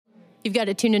You've got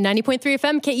it tuned in 90.3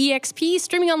 FM, KEXP,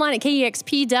 streaming online at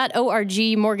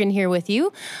kexp.org. Morgan here with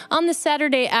you on this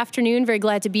Saturday afternoon. Very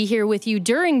glad to be here with you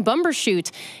during Bumbershoot.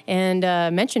 And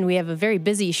mentioned we have a very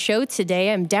busy show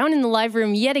today. I'm down in the live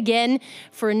room yet again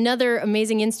for another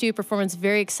amazing in-studio performance.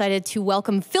 Very excited to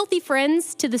welcome Filthy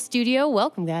Friends to the studio.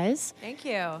 Welcome, guys. Thank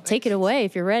you. Take it away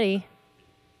if you're ready.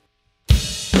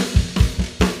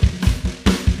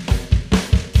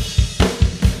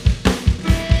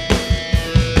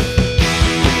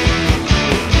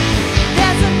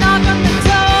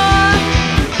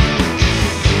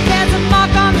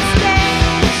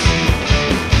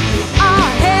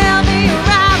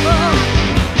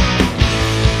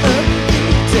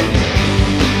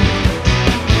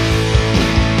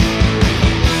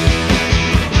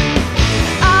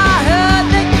 I heard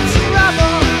that you're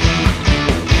trouble.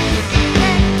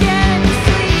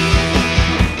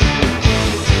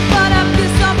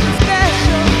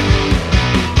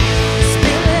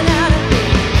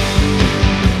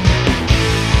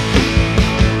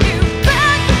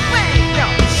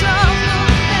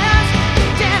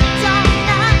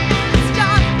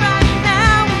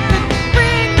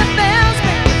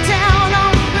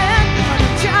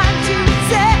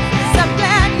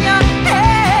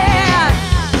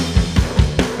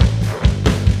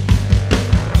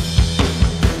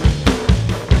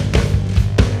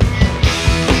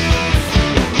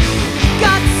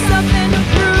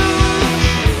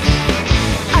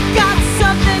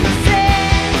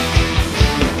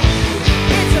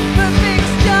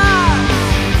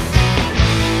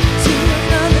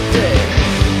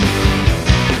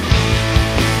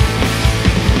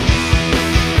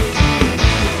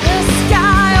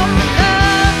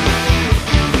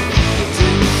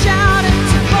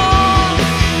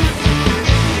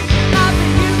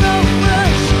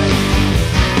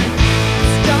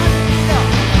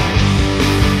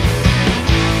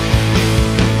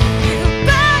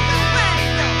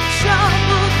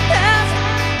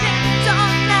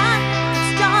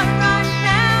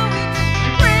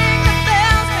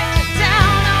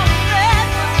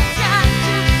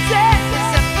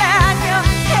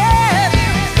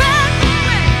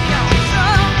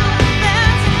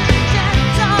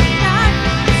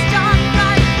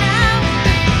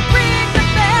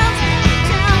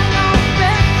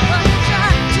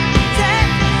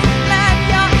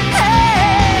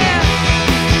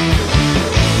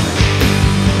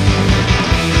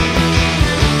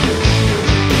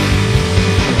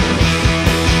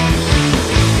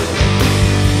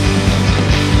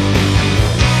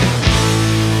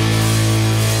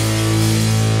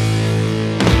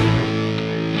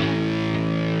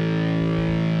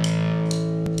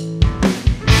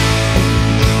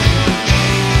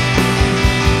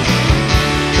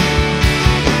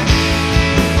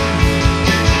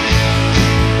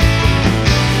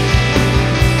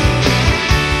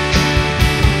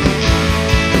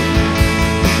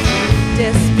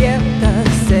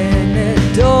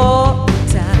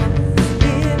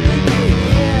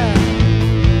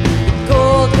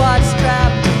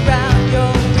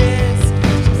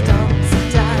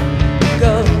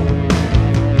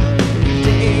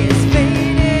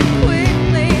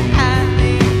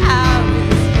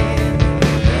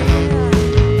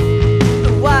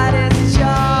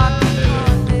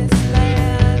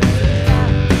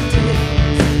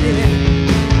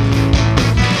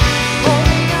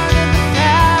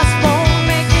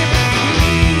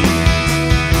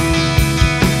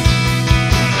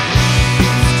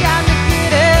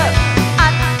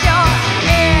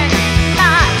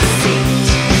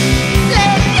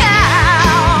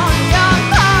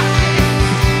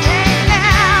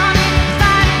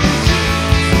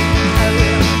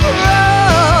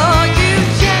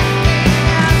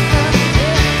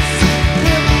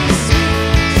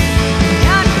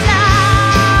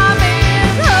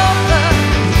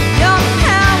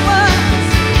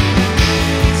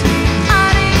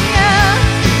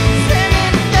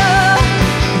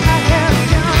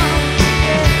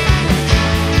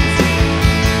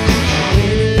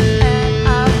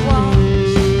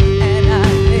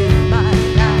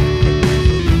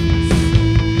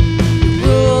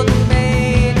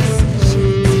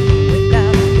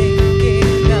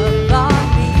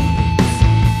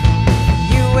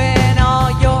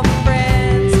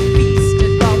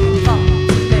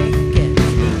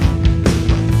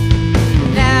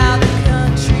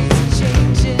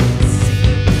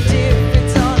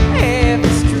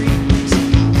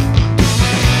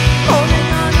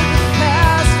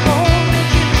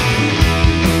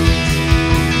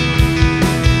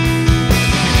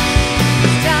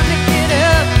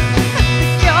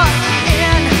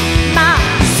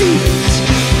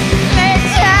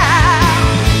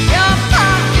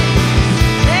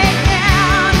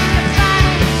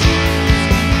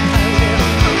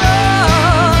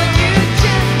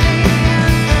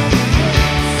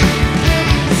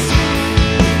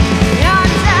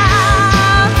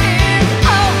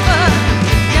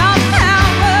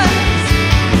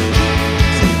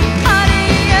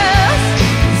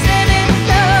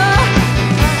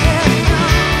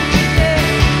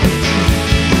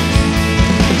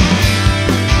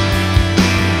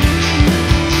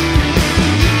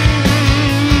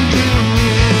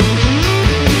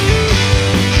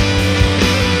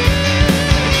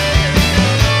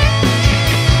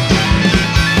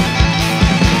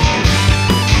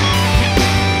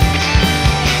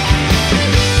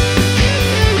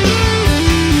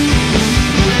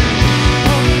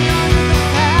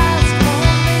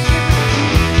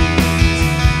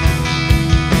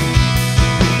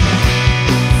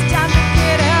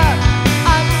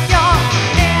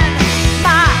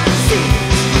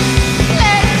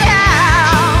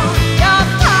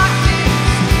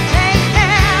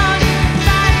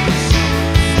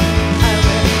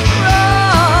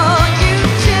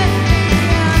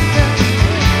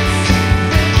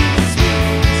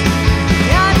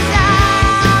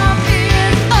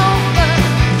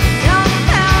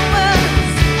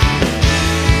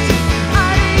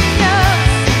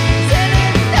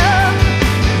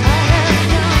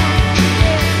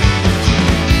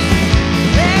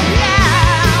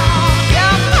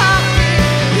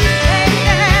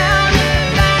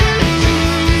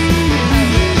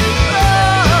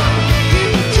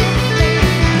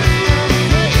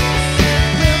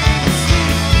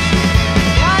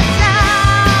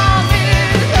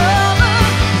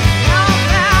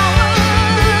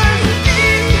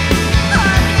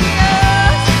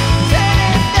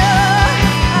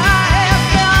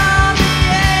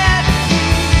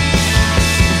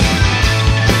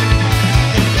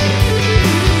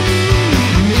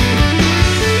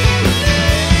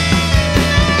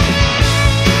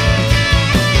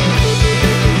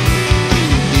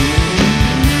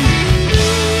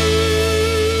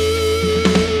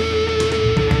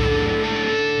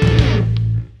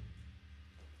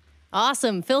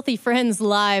 Awesome. Filthy Friends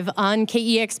live on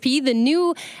KEXP. The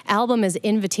new album as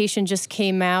Invitation just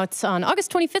came out on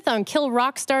August 25th on Kill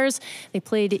Rockstars. They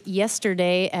played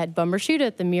yesterday at Bumbershoot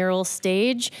at the Mural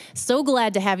Stage. So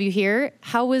glad to have you here.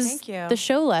 How was the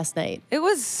show last night? It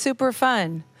was super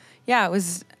fun. Yeah, it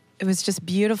was just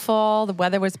beautiful. The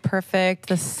weather was perfect.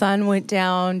 The sun went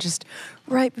down just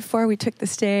right before we took the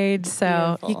stage.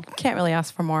 So you can't really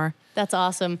ask for more. That's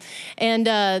awesome. And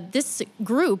this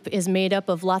group is made up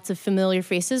of lots of familiar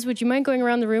faces. Would you mind going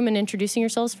around the room and introducing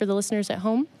yourselves for the listeners at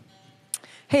home?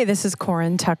 Hey, this is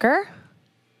Corin Tucker.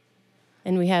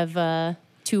 And we have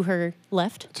to her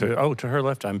left. To her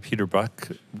left, I'm Peter Buck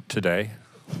today.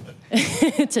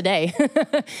 Today.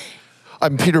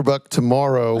 I'm Peter Buck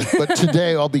tomorrow, but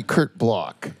today I'll be Kurt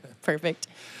Block. Perfect.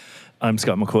 I'm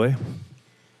Scott McCoy.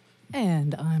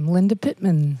 And I'm Linda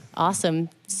Pittman. Awesome.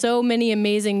 So many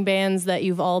amazing bands that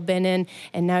you've all been in,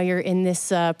 and now you're in this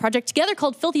project together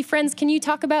called Filthy Friends. Can you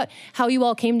talk about how you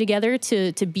all came together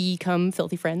to become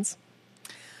Filthy Friends?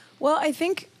 Well, I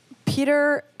think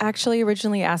Peter actually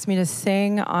originally asked me to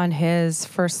sing on his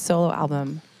first solo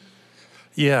album.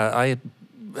 Yeah, I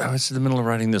was in the middle of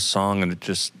writing this song, and it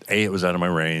just, A, it was out of my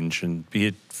range, and B,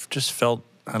 it just felt,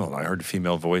 I don't know, I heard a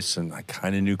female voice, and I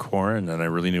kind of knew Corin, and I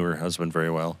really knew her husband very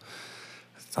well.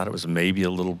 I thought it was maybe a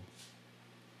little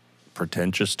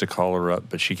pretentious to call her up,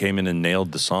 but she came in and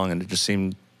nailed the song, and it just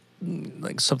seemed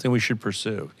like something we should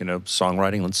pursue. You know,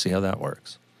 songwriting, let's see how that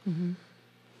works. Mm-hmm.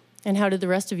 And how did the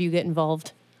rest of you get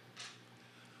involved?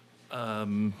 I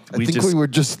think we were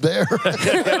just there.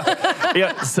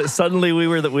 Yeah, suddenly we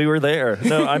were there.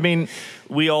 No, I mean,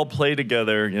 we all play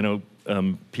together. You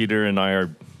know, Peter and I are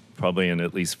probably in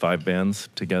at least 5 bands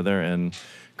together, and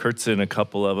Kurt's in a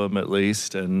couple of them at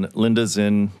least, and Linda's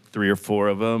in 3 or 4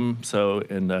 of them. So,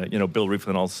 and you know, Bill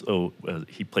Rieflin also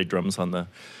he played drums on the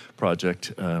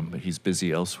project, but he's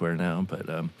busy elsewhere now.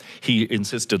 But he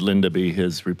insisted Linda be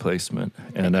his replacement,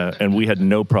 and we had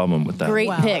no problem with that. Great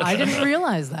pick. I didn't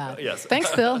realize that. Yes.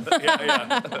 Thanks, Bill.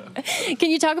 Yeah. Can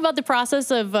you talk about the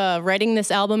process of writing this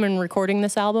album and recording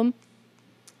this album?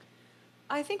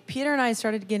 I think Peter and I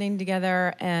started getting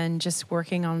together and just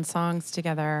working on songs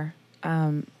together.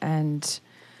 And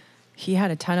he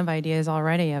had a ton of ideas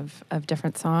already of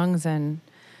different songs. And,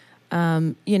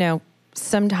 you know,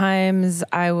 sometimes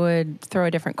I would throw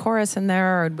a different chorus in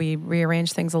there, or we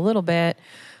rearrange things a little bit.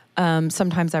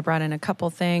 Sometimes I brought in a couple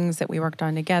things that we worked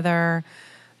on together.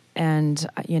 And,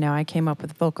 you know, I came up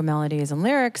with vocal melodies and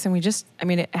lyrics, and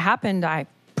it happened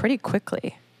pretty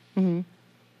quickly. Mm-hmm.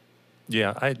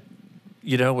 Yeah,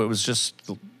 you know, it was just,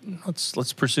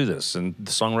 let's pursue this. And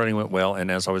the songwriting went well. And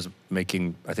as I was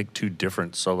making, I think, 2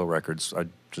 different solo records, I'd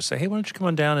just say, hey, why don't you come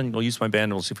on down and we'll use my band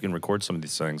and we'll see if we can record some of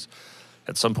these things.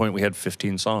 At some point, we had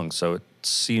 15 songs, so it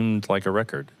seemed like a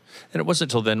record. And it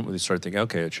wasn't until then we started thinking,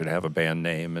 okay, it should have a band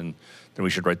name, and then we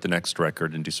should write the next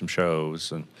record and do some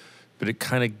shows. But it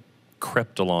kind of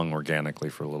crept along organically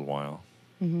for a little while.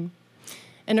 Mm-hmm.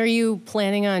 And are you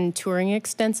planning on touring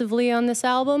extensively on this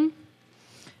album?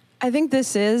 I think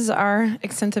this is our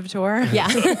extensive tour. Yeah.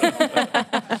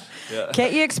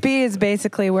 KEXP is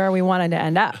basically where we wanted to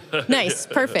end up. Nice.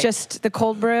 Perfect. Just the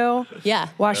cold brew,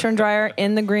 washer and dryer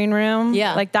in the green room.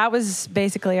 Yeah. Like that was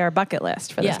basically our bucket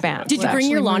list for this band. Did you bring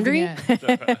your laundry?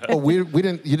 Oh, we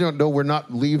didn't. You don't know we're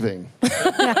not leaving.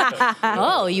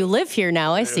 Oh, you live here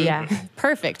now. I see. Yeah.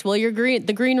 Perfect. Well,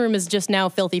 the green room is just now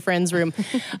Filthy Friends room.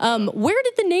 Where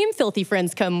did the name Filthy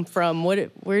Friends come from?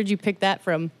 Where did you pick that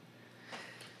from?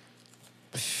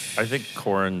 I think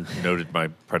Corin noted my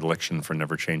predilection for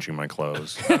never changing my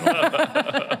clothes.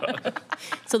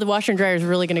 So the washer and dryer is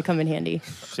really going to come in handy.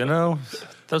 You know,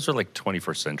 those are like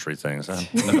 21st century things. I'm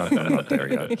not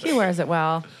there yet. He wears it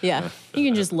well. Yeah, you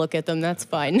can just look at them. That's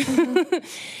fine.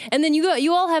 And then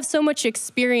you all have so much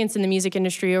experience in the music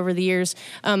industry over the years.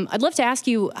 I'd love to ask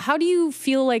you, how do you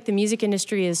feel like the music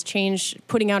industry has changed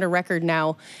putting out a record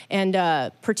now,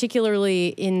 and particularly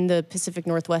in the Pacific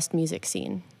Northwest music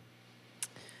scene?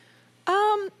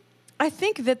 I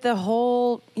think that the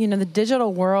whole, the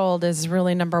digital world is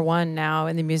really number one now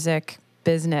in the music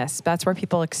business. That's where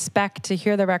people expect to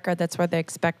hear the record. That's where they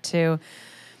expect to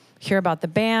hear about the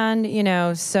band,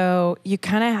 so you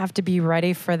kind of have to be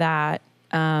ready for that.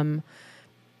 I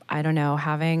don't know,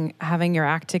 having your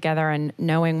act together and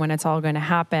knowing when it's all going to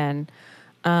happen.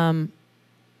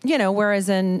 Whereas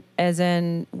in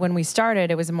when we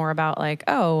started, it was more about like,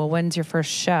 oh, well, when's your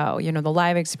first show? The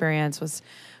live experience was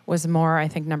more, I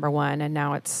think, number one, and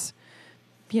now it's,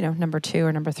 number 2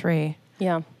 or number 3.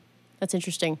 Yeah, that's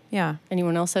interesting. Yeah.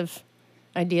 Anyone else have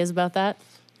ideas about that?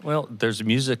 Well, there's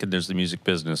music and there's the music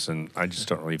business, and I just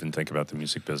don't really even think about the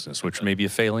music business, which may be a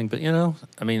failing. But,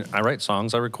 I mean, I write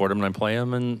songs, I record them, and I play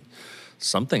them, and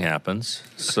something happens.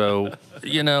 So, I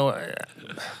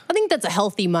think that's a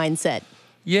healthy mindset.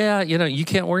 Yeah, you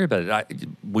can't worry about it.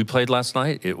 We played last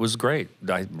night. It was great.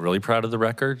 I'm really proud of the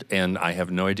record, and I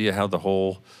have no idea how the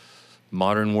whole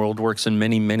modern world works in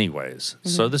many, many ways. Mm-hmm.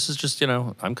 So this is just,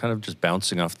 I'm kind of just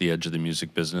bouncing off the edge of the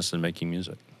music business and making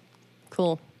music.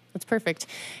 Cool. That's perfect.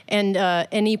 And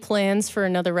any plans for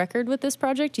another record with this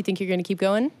project? Do you think you're going to keep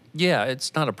going? Yeah,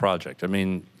 it's not a project. I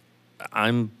mean,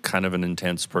 I'm kind of an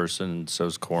intense person, and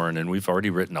so's Corin, and we've already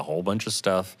written a whole bunch of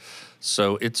stuff.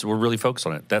 So we're really focused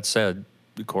on it. That said,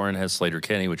 Corin has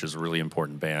Slater-Kinney, which is a really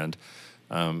important band.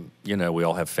 We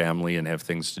all have family and have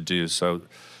things to do. So,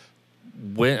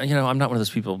 I'm not one of those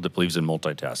people that believes in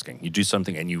multitasking. You do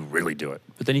something and you really do it,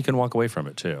 but then you can walk away from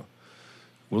it too.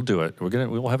 We'll do it.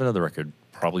 We'll have another record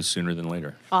probably sooner than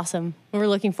later. Awesome. We're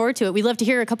looking forward to it. We'd love to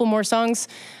hear a couple more songs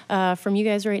from you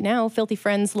guys right now. Filthy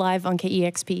Friends live on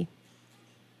KEXP.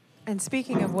 And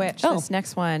speaking of which, this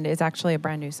next one is actually a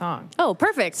brand new song. Oh,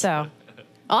 perfect. So,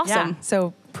 awesome. Yeah,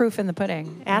 so proof in the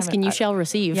pudding. Ask and you shall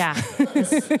receive. Yeah.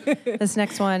 This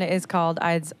next one is called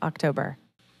Ides October.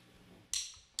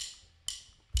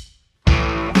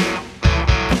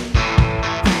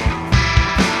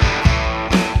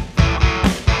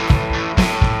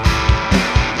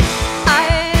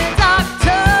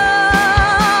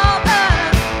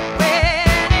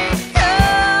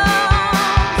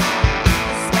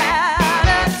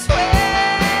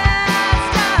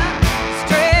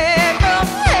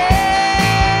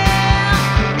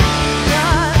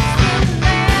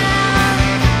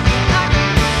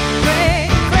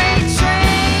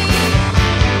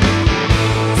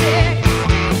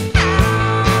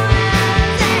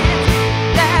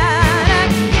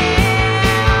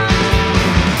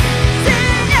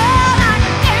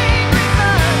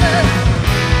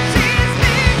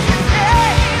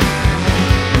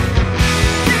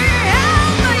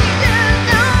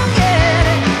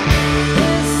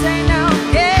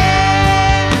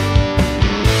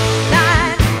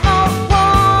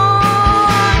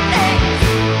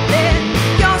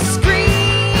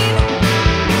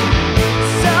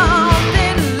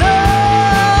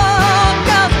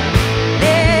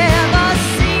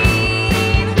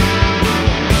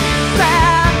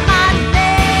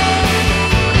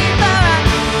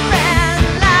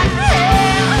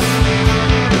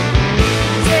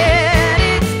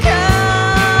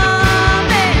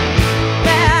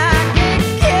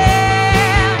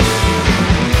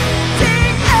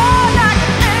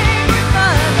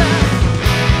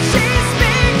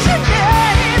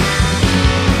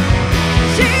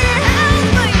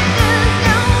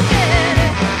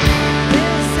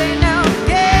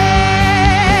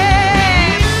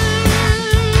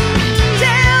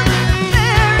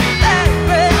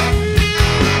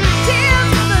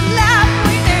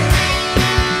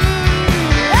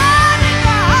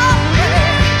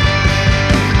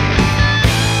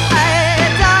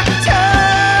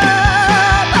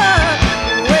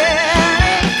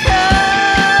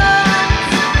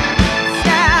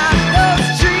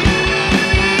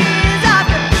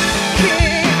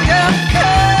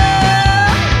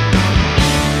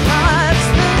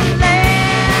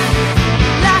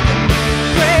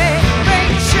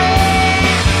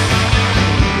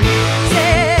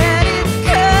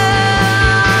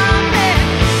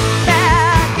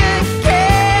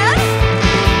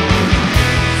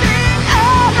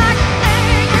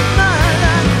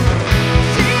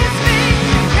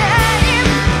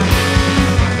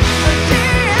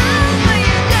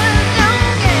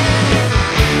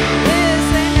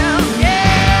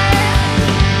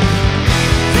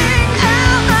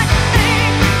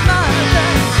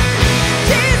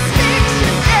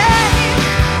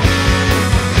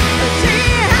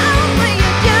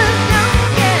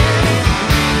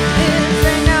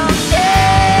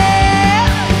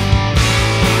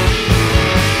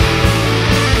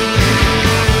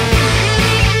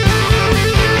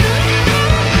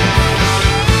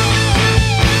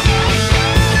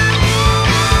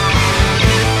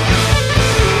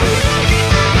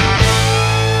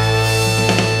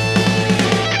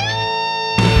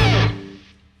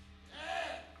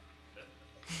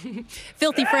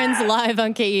 Filthy Friends live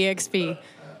on KEXP.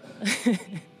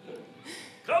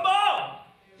 Come on!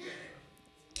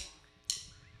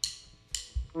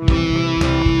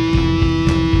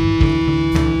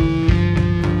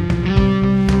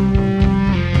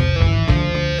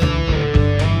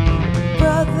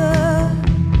 Brother,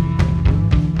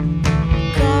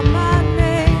 call my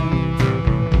name.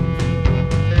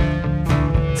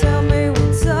 Tell me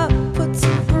what's up, put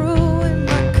some brew in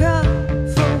my cup.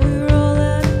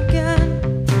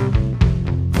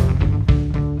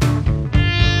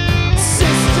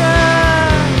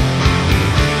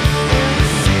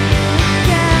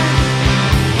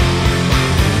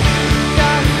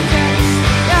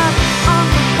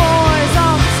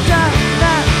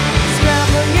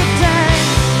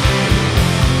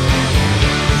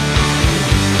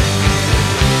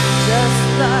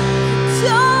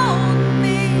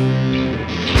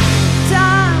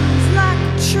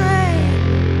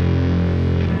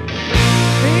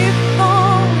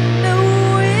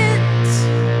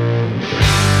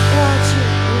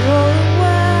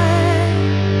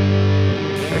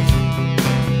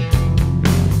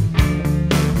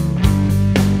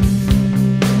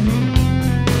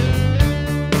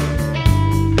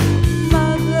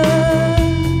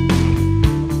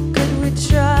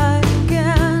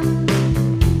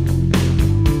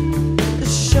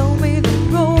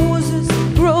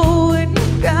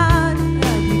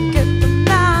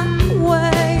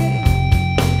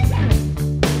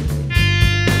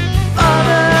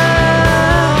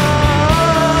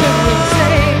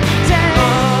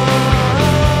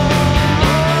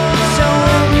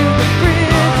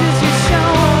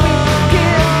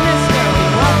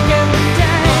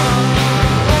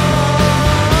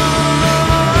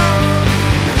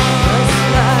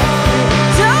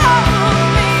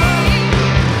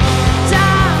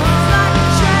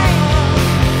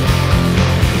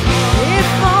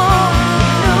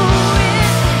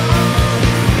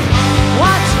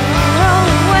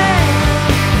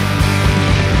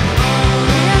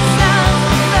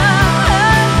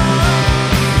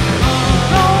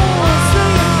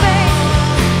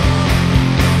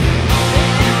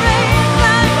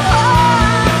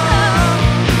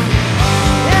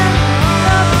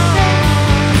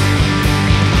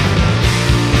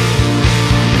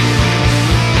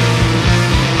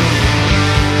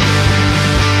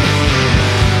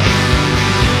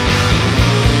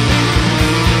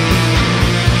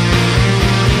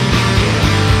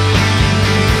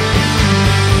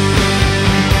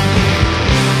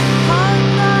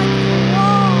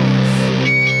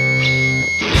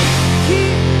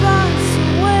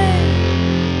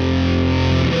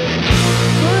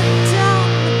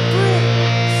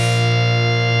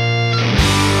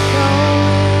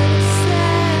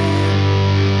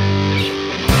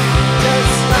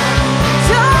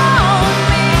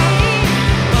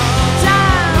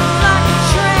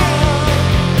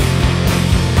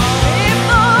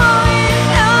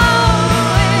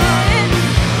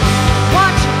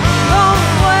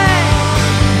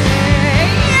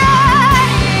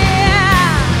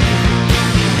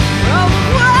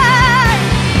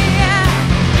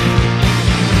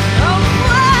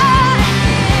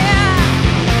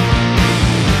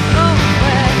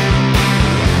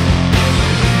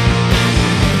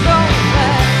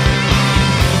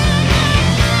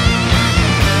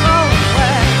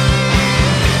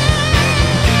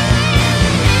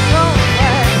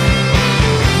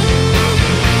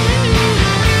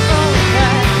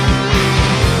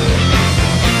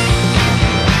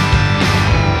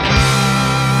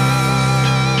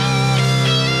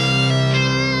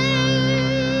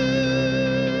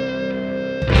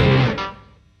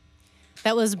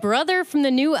 That was Brother from the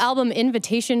new album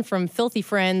Invitation from Filthy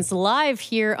Friends, live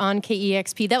here on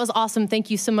KEXP. That was awesome.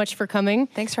 Thank you so much for coming.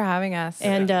 Thanks for having us.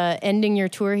 And ending your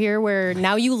tour here where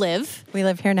now you live. We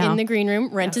live here now. In the green room.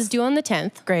 Rent is due on the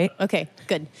 10th. Great. Okay,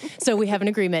 good. So we have an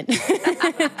agreement.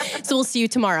 So we'll see you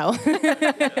tomorrow.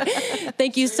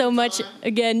 Thank you so much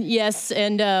again. Yes,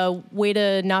 and way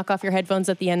to knock off your headphones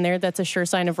at the end there. That's a sure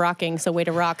sign of rocking, so way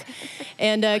to rock.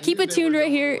 And keep it tuned right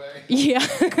here. Yeah.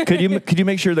 Could you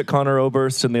make sure that Connor Oberst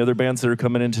and the other bands that are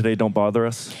coming in today don't bother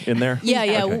us in there? Yeah.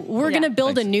 Okay. We're going to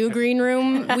build a new green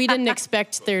room. We didn't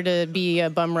expect there to be a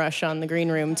bum rush on the green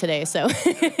room today, so.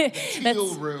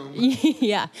 Steel room.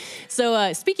 Yeah.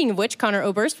 So speaking of which, Connor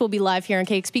Oberst will be live here on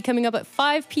KEXP coming up at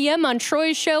 5 p.m. on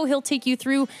Troy's show. He'll take you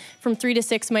through from 3 to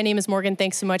 6. My name is Morgan.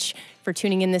 Thanks so much for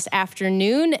tuning in this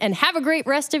afternoon, and have a great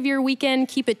rest of your weekend.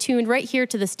 Keep it tuned right here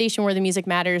to the station where the music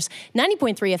matters,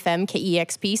 90.3 FM,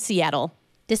 KEXP, Seattle.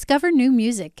 Discover new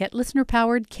music at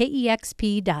listener-powered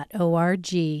KEXP.org.